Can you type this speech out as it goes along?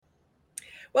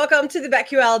Welcome to the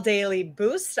BetQL Daily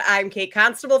Boost. I'm Kate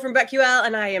Constable from BetQL,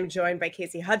 and I am joined by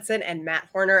Casey Hudson and Matt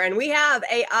Horner. And we have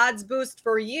a odds boost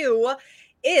for you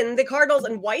in the Cardinals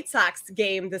and White Sox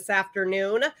game this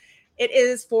afternoon. It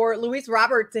is for Luis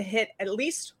Robert to hit at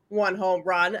least one home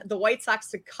run, the White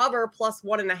Sox to cover plus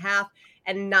 1.5,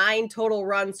 and 9 total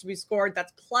runs to be scored.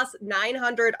 That's plus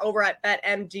 900 over at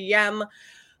BetMGM.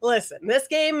 Listen, this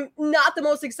game, not the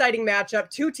most exciting matchup.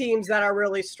 Two teams that are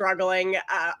really struggling.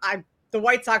 The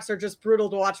White Sox are just brutal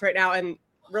to watch right now, and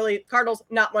really, Cardinals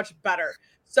not much better.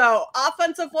 So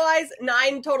offensive-wise,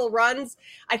 9 total runs.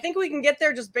 I think we can get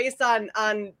there just based on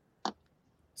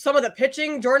some of the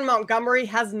pitching. Jordan Montgomery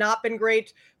has not been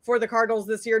great for the Cardinals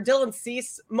this year. Dylan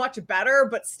Cease, much better,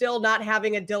 but still not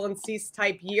having a Dylan Cease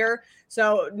type year.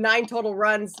 So 9 total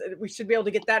runs, we should be able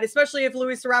to get that, especially if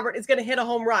Luis Robert is going to hit a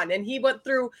home run. And he went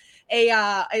through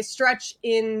a stretch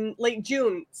in late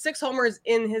June, 6 homers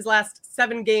in his last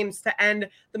 7 games to end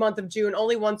the month of June,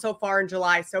 only 1 so far in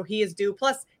July. So he is due.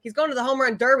 Plus, he's going to the home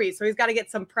run derby, so he's got to get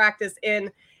some practice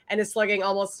in, and is slugging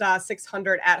almost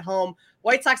 600 at home.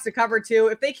 White Sox to cover 2.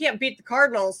 If they can't beat the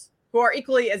Cardinals, who are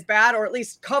equally as bad, or at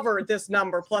least cover this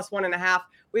number, plus 1.5,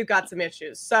 we've got some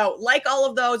issues. So like all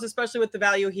of those, especially with the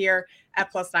value here at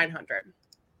plus 900.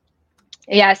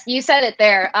 Yes, you said it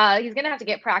there. He's going to have to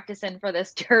get practice in for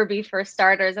this derby for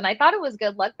starters. And I thought it was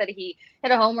good luck that he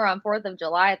hit a homer on 4th of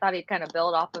July. I thought he'd kind of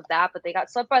build off of that, but they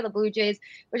got swept by the Blue Jays,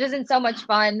 which isn't so much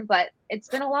fun. But it's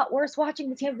been a lot worse watching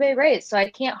the Tampa Bay Rays, so I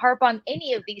can't harp on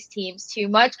any of these teams too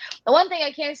much. The one thing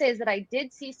I can say is that I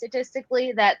did see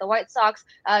statistically that the White Sox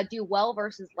do well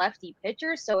versus lefty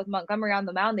pitchers. So with Montgomery on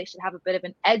the mound, they should have a bit of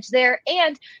an edge there.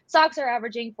 And Sox are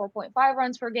averaging 4.5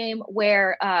 runs per game,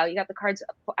 where you got the Cards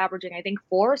averaging, I think,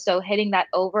 4. So hitting that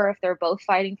over if they're both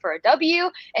fighting for a W,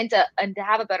 and to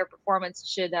have a better performance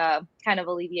should kind of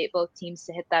alleviate both teams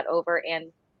to hit that over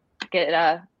and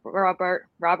get Robert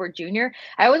Jr.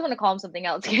 I always want to call him something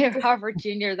else. Get Robert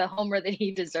Jr. the homer that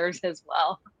he deserves as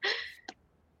well.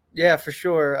 Yeah, for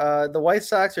sure. The White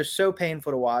Sox are so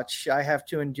painful to watch. I have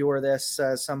to endure this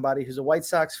as somebody who's a White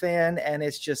Sox fan, and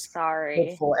it's just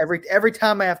painful. Every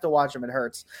time I have to watch them, it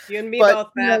hurts. You and me both,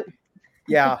 Matt.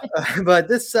 Yeah, but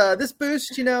this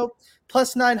boost,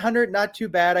 plus 900, not too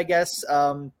bad, I guess.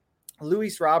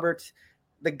 Luis Robert,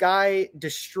 the guy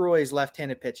destroys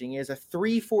left-handed pitching. He has a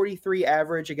 343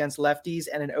 average against lefties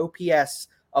and an OPS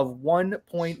of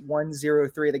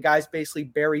 1.103. The guy's basically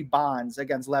Barry Bonds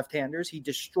against left-handers. He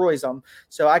destroys them.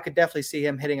 So I could definitely see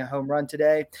him hitting a home run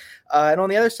today. And on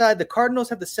the other side, the Cardinals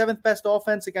have the 7th best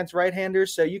offense against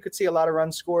right-handers. So you could see a lot of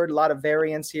runs scored, a lot of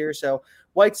variance here. So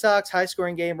White Sox,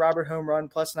 high-scoring game, Robert home run,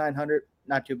 plus 900,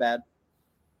 not too bad.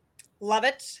 Love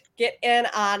it. Get in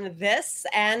on this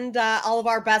and all of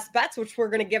our best bets, which we're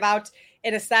going to give out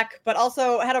in a sec. But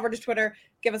also head over to Twitter.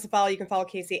 Give us a follow. You can follow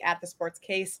Casey at The Sports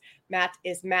Case. Matt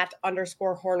is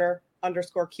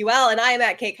Matt_Horner_QL. And I am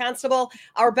at Kate Constable.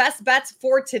 Our best bets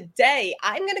for today.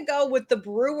 I'm going to go with the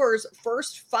Brewers'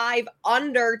 first 5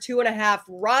 under 2.5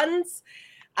 runs.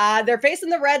 They're facing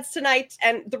the Reds tonight,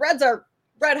 and the Reds are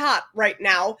red hot right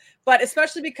now, but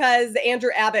especially because Andrew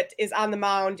Abbott is on the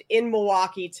mound in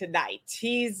Milwaukee tonight.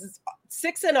 He's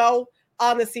 6-0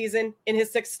 on the season in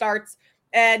his 6 starts,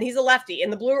 and he's a lefty.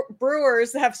 And the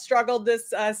Brewers have struggled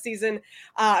this season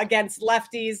against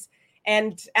lefties,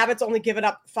 and Abbott's only given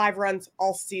up 5 runs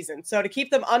all season. So to keep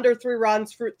them under 3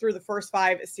 runs through the first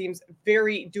 5, it seems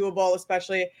very doable,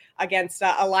 especially against a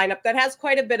lineup that has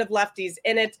quite a bit of lefties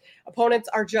in it. Opponents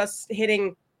are just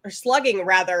slugging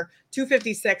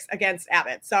 256 against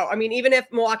Abbott. So, I mean, even if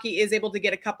Milwaukee is able to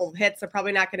get a couple of hits, they're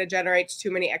probably not going to generate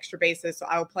too many extra bases. So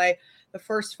I will play the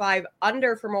first 5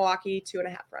 under for Milwaukee,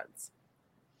 2.5 runs.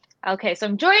 Okay, so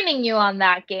I'm joining you on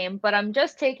that game, but I'm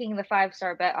just taking the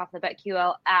 5-star bet off the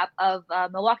BetQL app of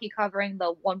Milwaukee covering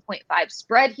the 1.5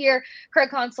 spread here.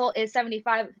 Craig Counsell is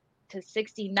 75-69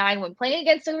 when playing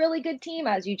against a really good team,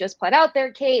 as you just put out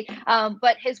there, Kate.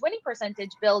 But his winning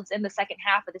percentage builds in the second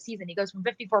half of the season. He goes from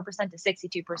 54% to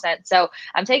 62%. So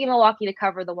I'm taking Milwaukee to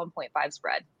cover the 1.5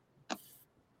 spread.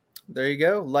 There you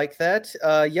go. Like that.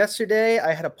 Yesterday,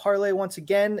 I had a parlay once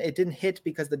again. It didn't hit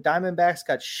because the Diamondbacks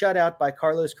got shut out by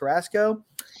Carlos Carrasco.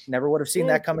 Never would have seen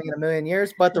that coming in a million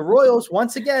years. But the Royals,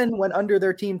 once again, went under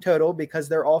their team total because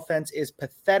their offense is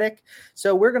pathetic.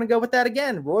 So we're going to go with that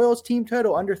again. Royals team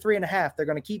total under 3.5. They're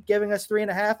going to keep giving us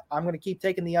 3.5. I'm going to keep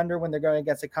taking the under when they're going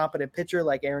against a competent pitcher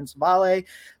like Aaron Savale.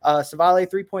 Savale,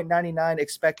 3.99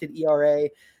 expected ERA.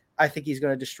 I think he's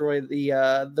going to destroy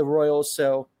the Royals.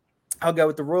 So I'll go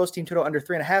with the Royals team total under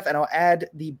 3.5, and I'll add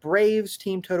the Braves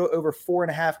team total over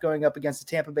 4.5 going up against the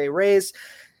Tampa Bay Rays.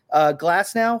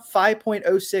 Glass now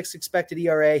 5.06 expected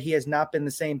ERA. He has not been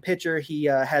the same pitcher he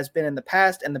has been in the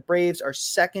past, and the Braves are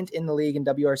second in the league in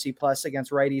WRC plus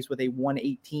against righties with a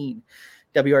 118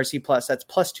 WRC plus. That's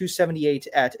plus 278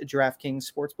 at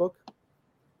DraftKings Sportsbook.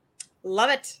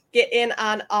 Love it. Get in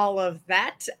on all of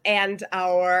that and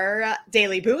our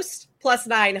daily boost plus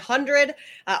 900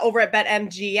 over at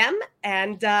BetMGM,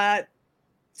 and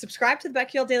subscribe to the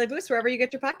BetQL Daily Boost wherever you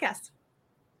get your podcasts.